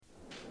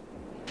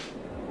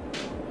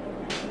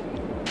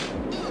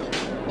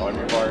on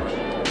your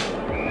mark.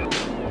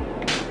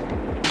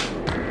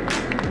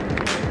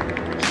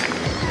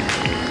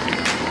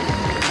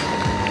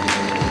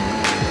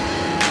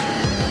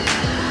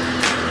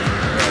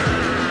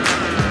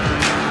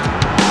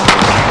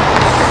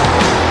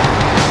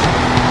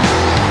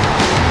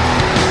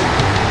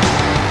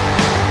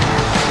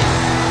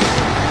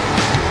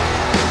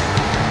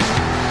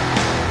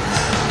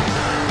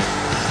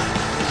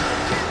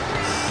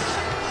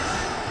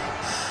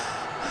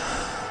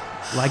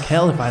 Like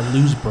hell if I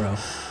lose, bro,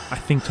 I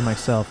think to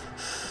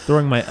myself,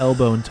 throwing my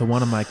elbow into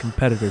one of my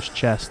competitor's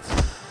chests.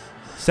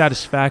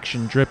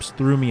 Satisfaction drips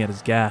through me at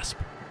his gasp.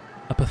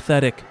 A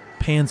pathetic,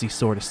 pansy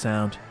sort of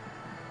sound.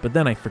 But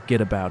then I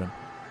forget about him.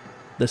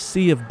 The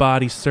sea of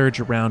bodies surge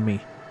around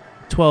me.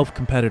 12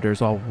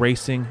 competitors all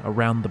racing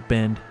around the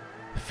bend,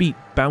 feet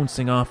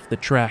bouncing off the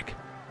track,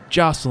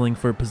 jostling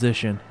for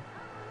position.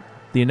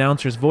 The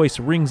announcer's voice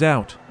rings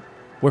out.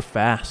 We're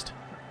fast.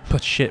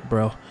 But shit,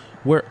 bro,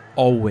 we're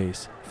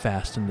always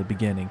fast in the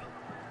beginning.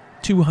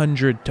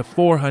 200 to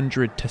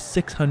 400 to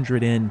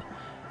 600 in,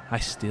 I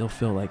still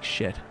feel like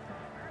shit,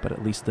 but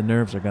at least the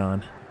nerves are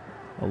gone,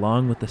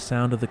 along with the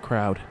sound of the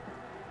crowd.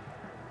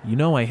 You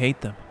know I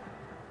hate them,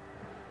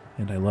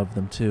 and I love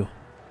them too.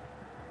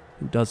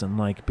 Who doesn't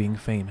like being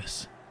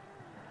famous?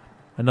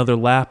 Another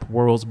lap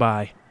whirls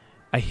by.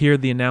 I hear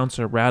the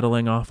announcer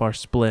rattling off our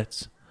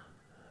splits.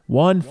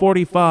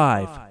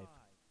 145.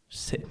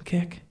 Sit and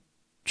kick?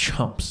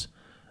 Chumps.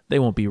 They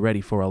won't be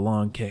ready for a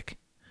long kick.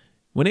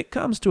 When it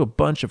comes to a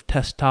bunch of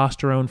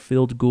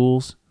testosterone-filled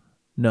ghouls,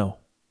 no,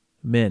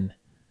 men.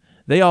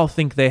 They all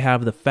think they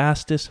have the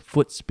fastest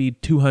foot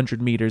speed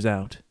 200 meters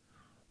out.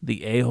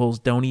 The a-holes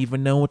don't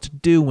even know what to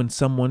do when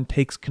someone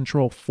takes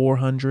control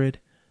 400,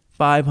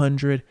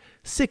 500,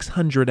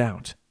 600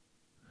 out.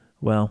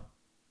 Well,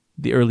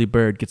 the early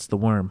bird gets the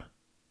worm.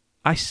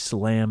 I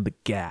slam the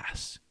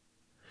gas.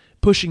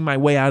 Pushing my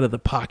way out of the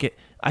pocket,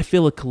 I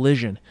feel a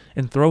collision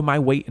and throw my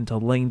weight into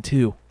lane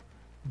 2.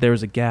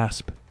 There's a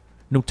gasp.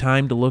 No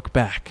time to look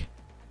back.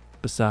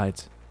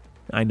 Besides,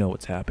 I know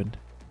what's happened.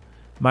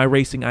 My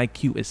racing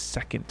IQ is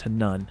second to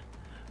none.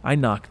 I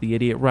knock the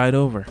idiot right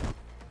over.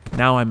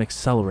 Now I'm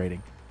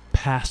accelerating.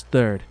 Past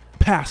third.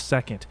 Past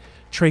second.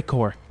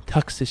 Tracor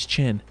tucks his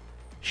chin.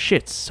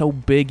 Shit's so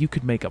big you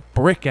could make a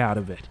brick out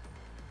of it.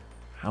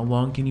 How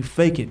long can you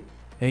fake it,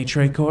 eh,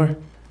 Tracor?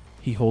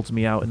 He holds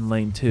me out in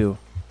lane 2,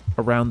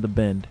 around the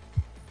bend.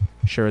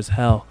 Sure as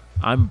hell,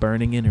 I'm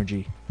burning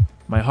energy.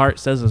 My heart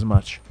says as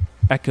much,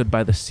 echoed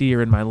by the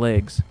sear in my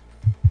legs.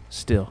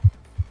 Still,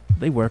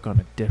 they work on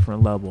a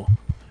different level,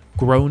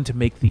 grown to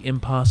make the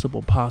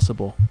impossible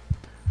possible.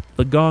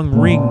 The gong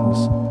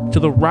rings to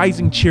the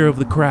rising cheer of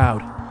the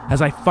crowd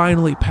as I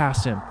finally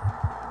pass him.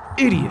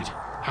 Idiot!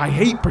 I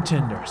hate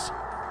pretenders!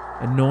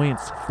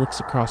 Annoyance flicks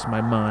across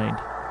my mind,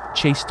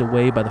 chased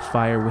away by the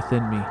fire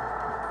within me.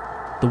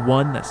 The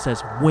one that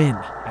says win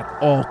at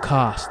all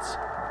costs.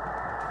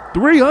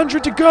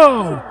 300 to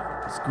go!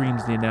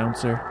 Screams the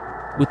announcer,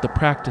 with the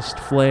practiced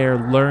flair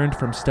learned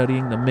from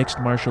studying the mixed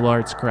martial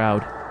arts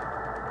crowd.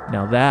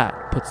 Now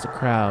that puts the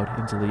crowd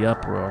into the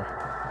uproar.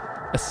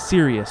 A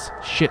serious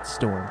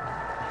shitstorm.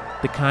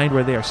 The kind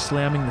where they are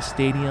slamming the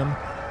stadium,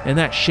 and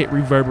that shit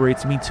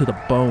reverberates me to the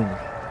bone.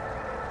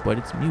 But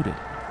it's muted.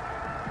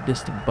 A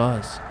distant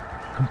buzz,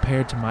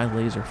 compared to my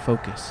laser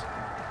focus.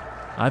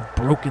 I've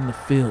broken the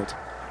field.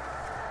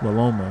 Well,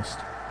 almost.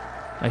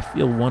 I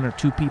feel 1 or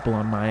 2 people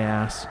on my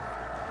ass.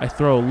 I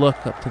throw a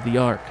look up to the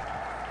arc.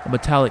 A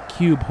metallic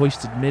cube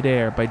hoisted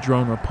midair by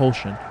drone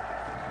repulsion.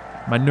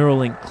 My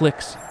Neuralink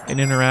clicks and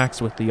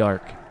interacts with the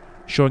arc,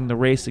 showing the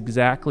race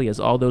exactly as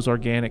all those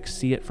organics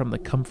see it from the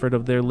comfort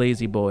of their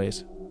lazy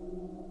boys.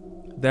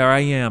 There I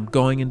am,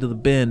 going into the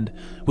bend,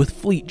 with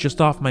Fleet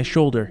just off my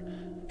shoulder,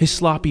 his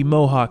sloppy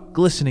mohawk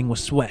glistening with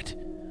sweat.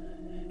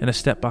 And a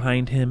step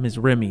behind him is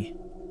Remy,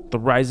 the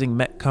rising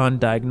Metcon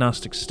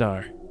diagnostic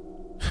star.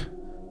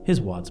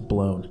 His wad's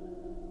blown.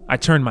 I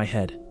turn my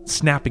head,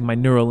 snapping my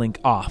Neuralink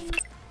off,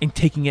 and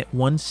taking it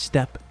one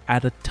step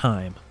at a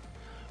time.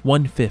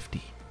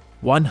 150,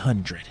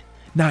 100,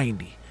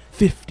 90,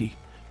 50.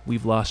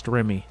 We've lost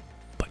Remy.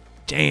 But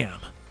damn,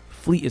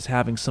 Fleet is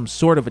having some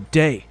sort of a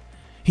day.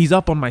 He's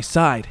up on my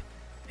side.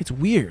 It's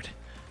weird.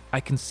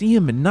 I can see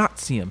him and not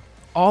see him,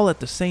 all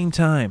at the same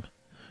time.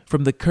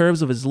 From the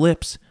curves of his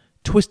lips,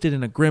 twisted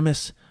in a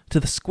grimace, to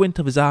the squint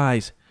of his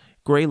eyes,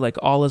 gray like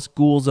all us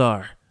ghouls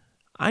are.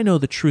 I know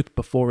the truth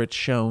before it's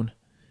shown.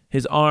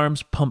 His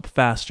arms pump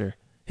faster.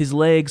 His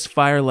legs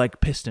fire like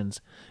pistons,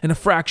 and a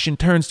fraction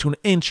turns to an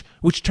inch,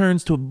 which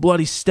turns to a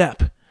bloody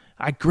step.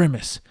 I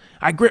grimace.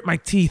 I grit my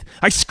teeth.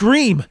 I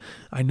scream.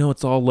 I know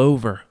it's all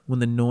over when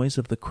the noise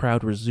of the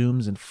crowd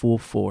resumes in full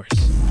force.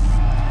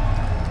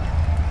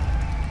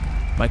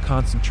 My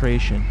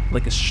concentration,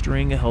 like a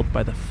string held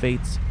by the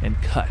fates, and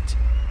cut.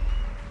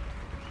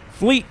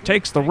 Fleet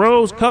takes the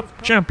Rose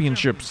Cup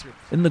Championships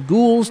and the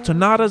Ghouls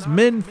Tanada's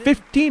Men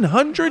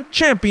 1500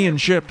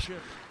 Championships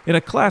in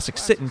a classic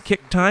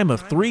sit-and-kick time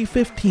of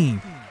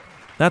 3:15.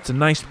 That's a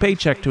nice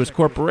paycheck to his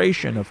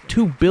corporation of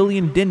 2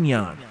 billion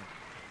dinyan.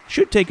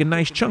 Should take a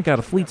nice chunk out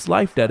of Fleet's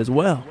life debt as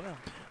well.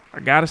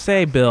 I gotta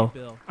say, Bill,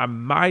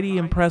 I'm mighty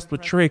impressed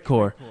with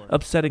Tracor,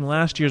 upsetting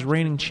last year's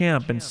reigning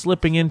champ and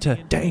slipping into...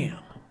 Damn!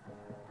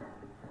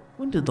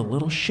 When did the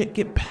little shit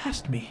get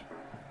past me?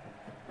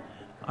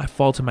 I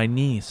fall to my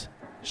knees,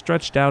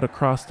 stretched out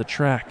across the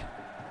track.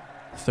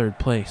 Third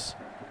place.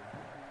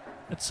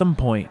 At some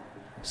point,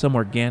 some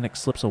organic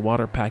slips a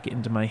water packet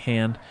into my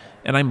hand,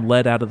 and I'm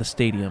led out of the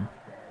stadium.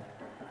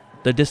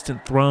 The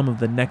distant thrum of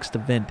the next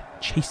event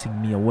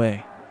chasing me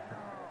away.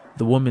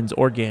 The women's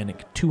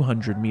organic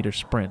 200-meter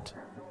sprint.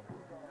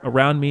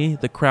 Around me,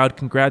 the crowd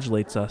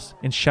congratulates us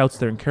and shouts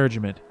their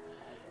encouragement.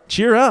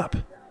 Cheer up!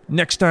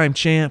 Next time,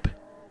 champ!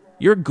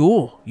 You're a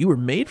ghoul. You were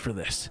made for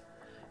this.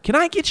 Can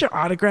I get your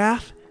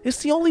autograph?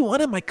 It's the only one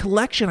in my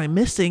collection I'm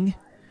missing.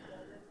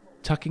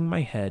 Tucking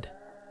my head,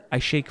 I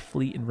shake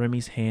Fleet and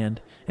Remy's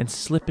hand and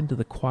slip into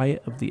the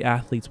quiet of the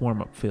athletes'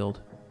 warm-up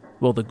field.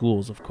 Well, the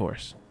ghouls, of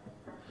course.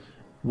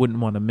 Wouldn't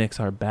want to mix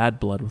our bad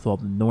blood with all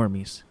the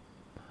normies.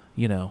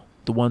 You know,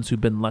 the ones who've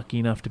been lucky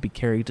enough to be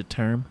carried to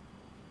term.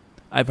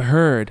 I've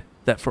heard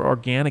that for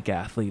organic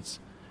athletes,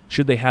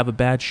 should they have a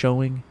bad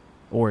showing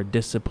or a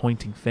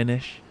disappointing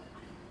finish,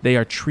 they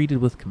are treated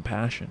with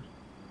compassion.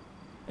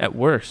 At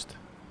worst,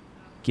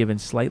 given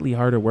slightly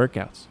harder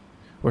workouts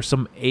or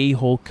some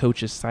a-hole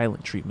coach's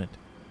silent treatment.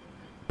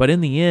 But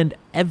in the end,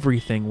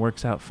 everything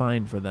works out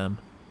fine for them.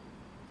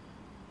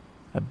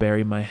 I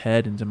bury my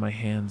head into my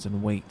hands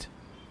and wait.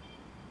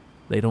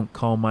 They don't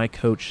call my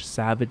coach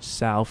Savage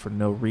Sal for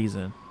no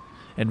reason,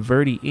 and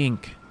Verdi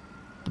Inc.,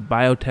 the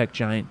biotech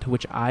giant to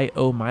which I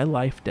owe my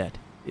life debt,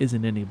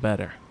 isn't any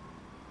better.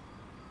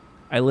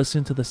 I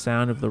listen to the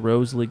sound of the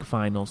Rose League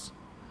finals,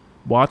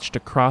 watched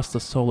across the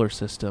solar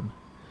system,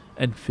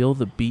 and feel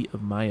the beat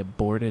of my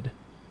aborted,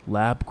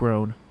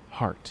 lab-grown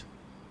heart.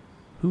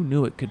 Who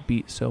knew it could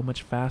beat so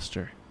much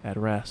faster at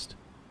rest?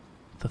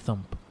 The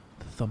thump,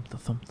 the thump, the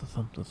thump, the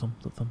thump, the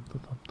thump, the thump, the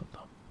thump, the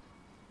thump.